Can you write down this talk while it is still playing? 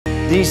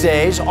These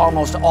days,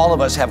 almost all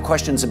of us have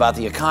questions about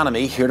the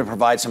economy. Here to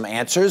provide some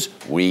answers,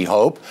 we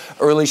hope,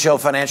 early show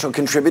financial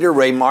contributor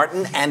Ray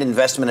Martin and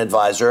investment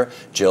advisor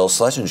Jill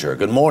Schlesinger.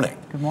 Good morning.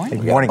 Good morning.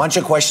 We got a bunch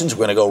of questions.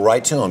 We're going to go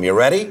right to them. You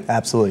ready?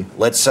 Absolutely.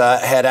 Let's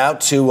head out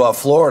to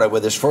Florida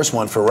with this first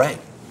one for Ray.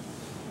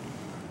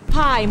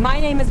 Hi, my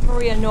name is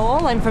Maria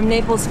Knoll. I'm from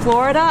Naples,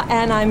 Florida,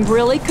 and I'm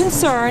really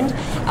concerned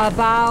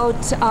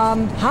about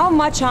how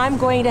much I'm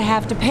going to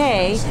have to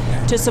pay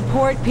to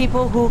support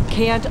people who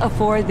can't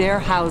afford their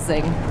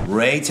housing.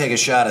 Ray, take a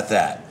shot at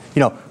that. You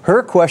know,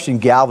 her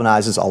question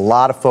galvanizes a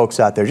lot of folks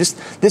out there.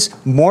 Just this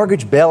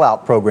mortgage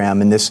bailout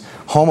program and this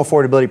home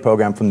affordability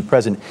program from the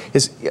president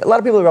is, a lot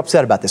of people are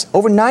upset about this.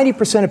 Over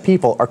 90% of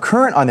people are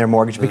current on their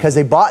mortgage because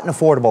they bought an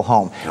affordable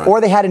home,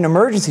 or they had an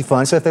emergency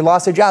fund, so if they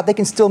lost their job, they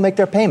can still make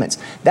their payments.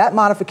 That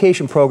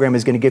modification program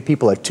is going to give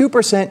people a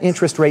 2%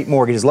 interest rate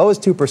mortgage, as low as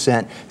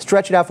 2%,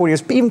 stretch it out 40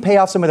 years, even pay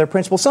off some of their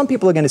principal. Some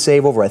people are going to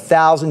save over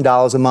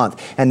 $1,000 a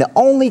month. And the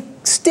only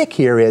stick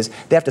here is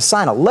they have to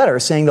sign a letter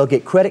saying they'll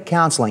get credit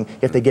counseling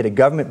if they get a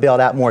government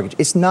bailed out mortgage.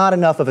 It's not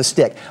enough of a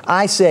stick.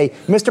 I say,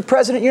 Mr.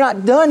 President, you're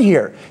not done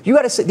here. You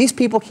got to say these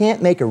people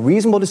can't make a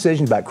reasonable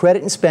decision about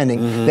credit and spending.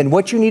 Then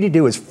what you need to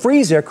do is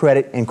freeze their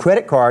credit and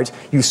credit cards,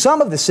 use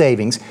some of the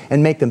savings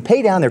and make them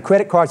pay down their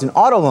credit cards and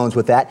auto loans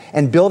with that,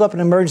 and build up an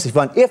emergency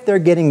fund if they're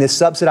getting this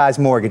subsidized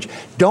mortgage.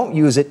 Don't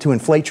use it to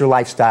inflate your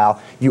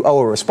lifestyle. You owe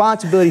a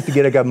responsibility to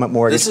get a government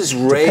mortgage. This is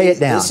Ray, to pay it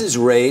down. This is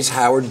Ray's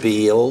Howard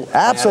Beale.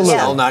 Absolutely.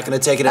 Still not going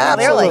to take it out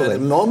at the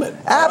moment.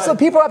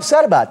 Absolutely. People are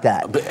upset about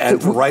that.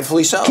 And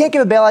rightfully so. Can't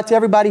give a bailout to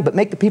everybody, but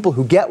make the people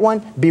who get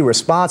one be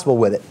responsible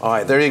with it. All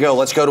right, there you go.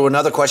 Let's go to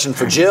another question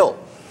for Jill.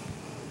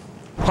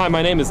 Hi,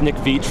 my name is Nick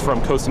Veach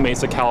from Costa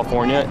Mesa,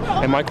 California,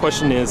 and my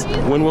question is,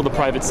 when will the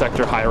private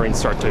sector hiring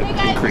start to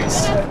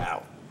increase?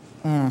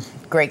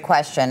 Great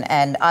question,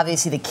 and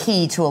obviously the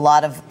key to a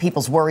lot of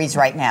people's worries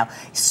right now.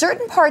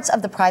 Certain parts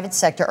of the private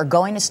sector are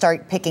going to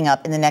start picking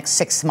up in the next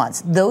 6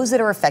 months, those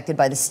that are affected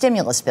by the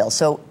stimulus bill.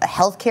 So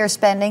healthcare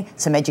spending,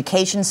 some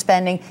education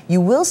spending, you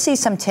will see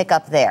some tick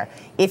up there.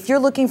 If you're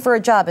looking for a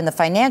job in the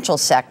financial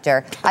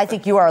sector, I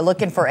think you are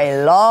looking for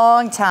a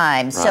long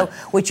time. Right. So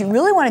what you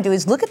really want to do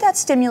is look at that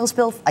stimulus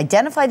bill,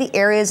 identify the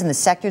areas and the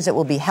sectors that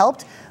will be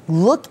helped,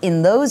 look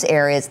in those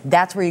areas.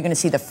 That's where you're going to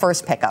see the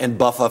first pickup. And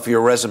buff up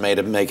your resume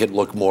to make it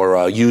look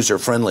more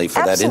user-friendly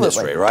for that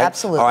industry, right?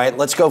 Absolutely. All right,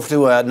 let's go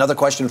to another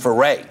question for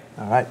Ray.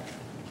 All right.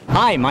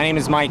 Hi, my name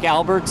is Mike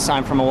Alberts.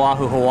 I'm from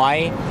Oahu,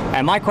 Hawaii.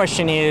 And my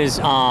question is,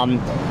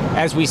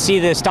 as we see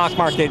the stock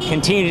market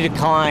continue to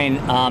decline,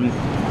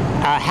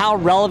 how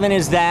relevant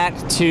is that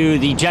to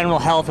the general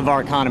health of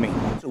our economy?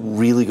 That's a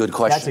really good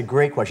question. That's a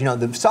great question. You know,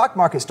 the stock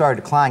market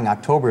started declining in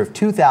October of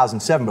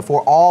 2007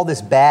 before all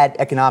this bad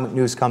economic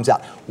news comes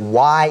out.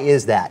 Why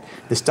is that?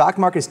 The stock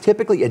market is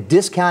typically a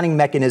discounting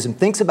mechanism,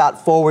 thinks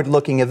about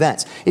forward-looking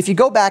events. If you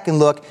go back and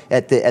look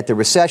at the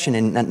recession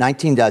in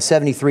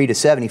 1973 to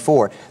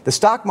 74, the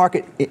stock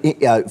market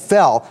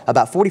fell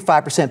about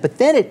 45%, but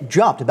then it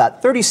jumped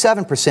about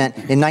 37%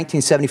 in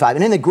 1975.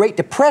 And in the Great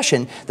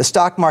Depression, the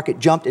stock market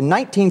jumped in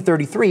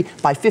 1933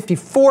 by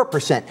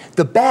 54%.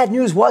 The bad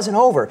news wasn't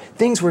over.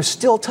 Things were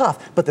still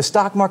tough, but the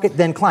stock market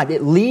then climbed.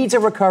 It leads a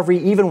recovery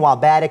even while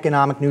bad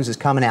economic news is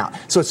coming out.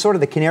 So it's sort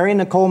of the canary in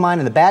the coal mine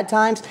in the bad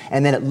times,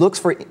 and then it looks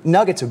for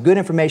nuggets of good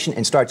information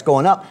and starts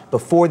going up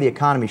before the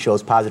economy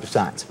shows positive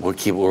signs. We're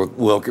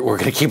going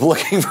to keep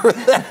looking for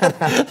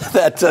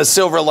that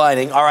silver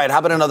lining. All right, how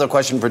about another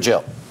question for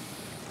Jill?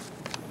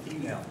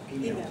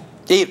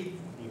 Email.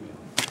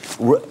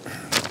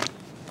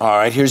 All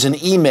right, here's an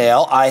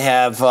email. I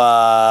have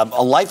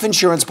a life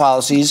insurance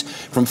policies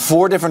from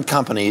 4 different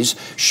companies.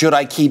 Should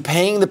I keep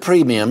paying the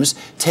premiums,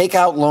 take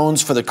out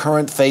loans for the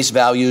current face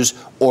values,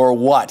 or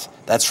what?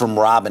 That's from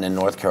Robin in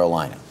North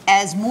Carolina.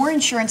 As more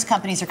insurance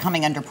companies are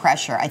coming under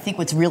pressure, I think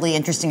what's really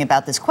interesting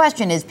about this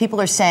question is people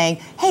are saying,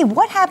 hey,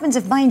 what happens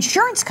if my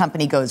insurance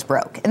company goes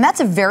broke? And that's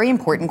a very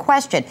important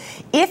question.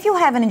 If you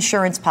have an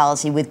insurance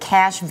policy with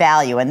cash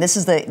value, and this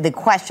is the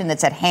question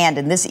that's at hand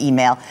in this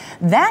email,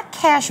 that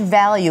cash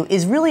value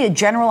is really a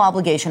general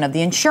obligation of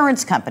the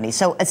insurance company.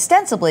 So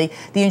ostensibly,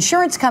 the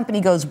insurance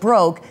company goes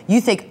broke, you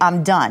think,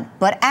 I'm done.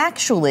 But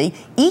actually,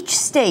 each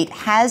state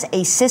has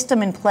a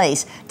system in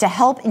place to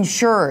help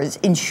insureds,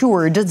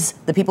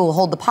 the people who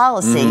hold the policy,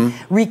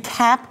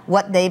 recap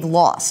what they've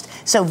lost.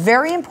 So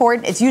very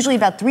important. It's usually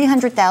about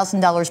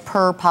 $300,000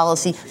 per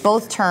policy,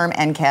 both term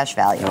and cash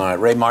value. All right,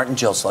 Ray Martin,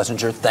 Jill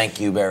Schlesinger, thank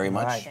you very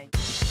much.